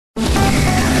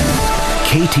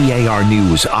KTAR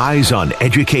News Eyes on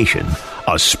Education,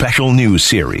 a special news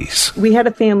series. We had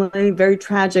a family, very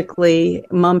tragically,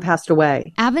 mom passed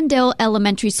away. Avondale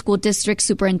Elementary School District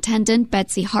Superintendent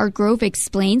Betsy Hargrove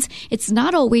explains it's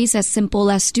not always as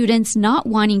simple as students not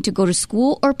wanting to go to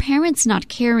school or parents not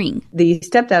caring. The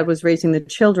stepdad was raising the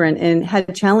children and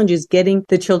had challenges getting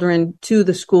the children to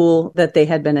the school that they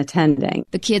had been attending.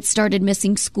 The kids started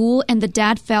missing school and the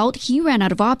dad felt he ran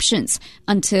out of options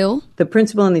until the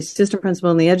principal and the assistant principal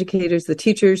and the educators, the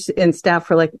teachers and staff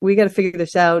were like, we got to figure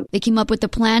this out. They came up with a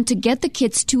plan to get the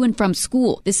kids to and from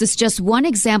school. This is just one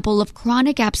example of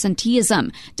chronic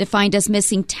absenteeism, defined as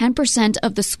missing 10%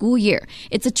 of the school year.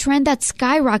 It's a trend that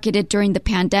skyrocketed during the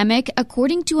pandemic,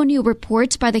 according to a new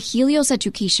report by the Helios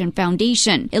Education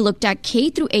Foundation. It looked at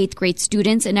K through 8th grade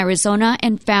students in Arizona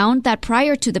and found that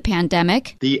prior to the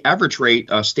pandemic, the average rate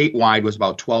statewide was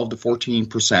about 12 to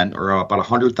 14%, or about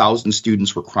 100,000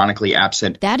 students were chronically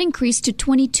absent. That increased to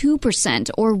 22%,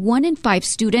 or 1 in 5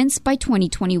 students by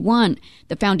 2021.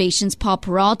 The foundation's Paul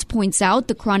Peralt points out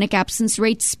the chronic absence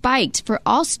rate spiked for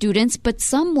all students, but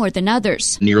some more than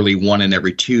others. Nearly 1 in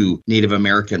every 2 Native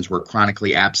Americans were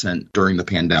chronically absent during the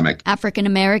pandemic. African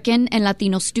American and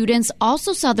Latino students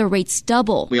also saw their rates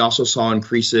double. We also saw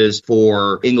increases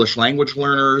for English language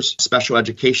learners, special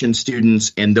education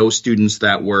students, and those students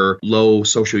that were low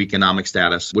socioeconomic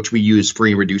status, which we use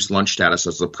free and reduced lunch status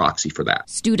as a proxy for that.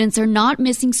 Students are not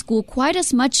missing school quite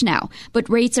as much now, but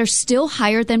rates are still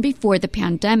higher than before the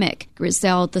pandemic.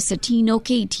 Griselda Satino,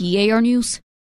 KTAR News.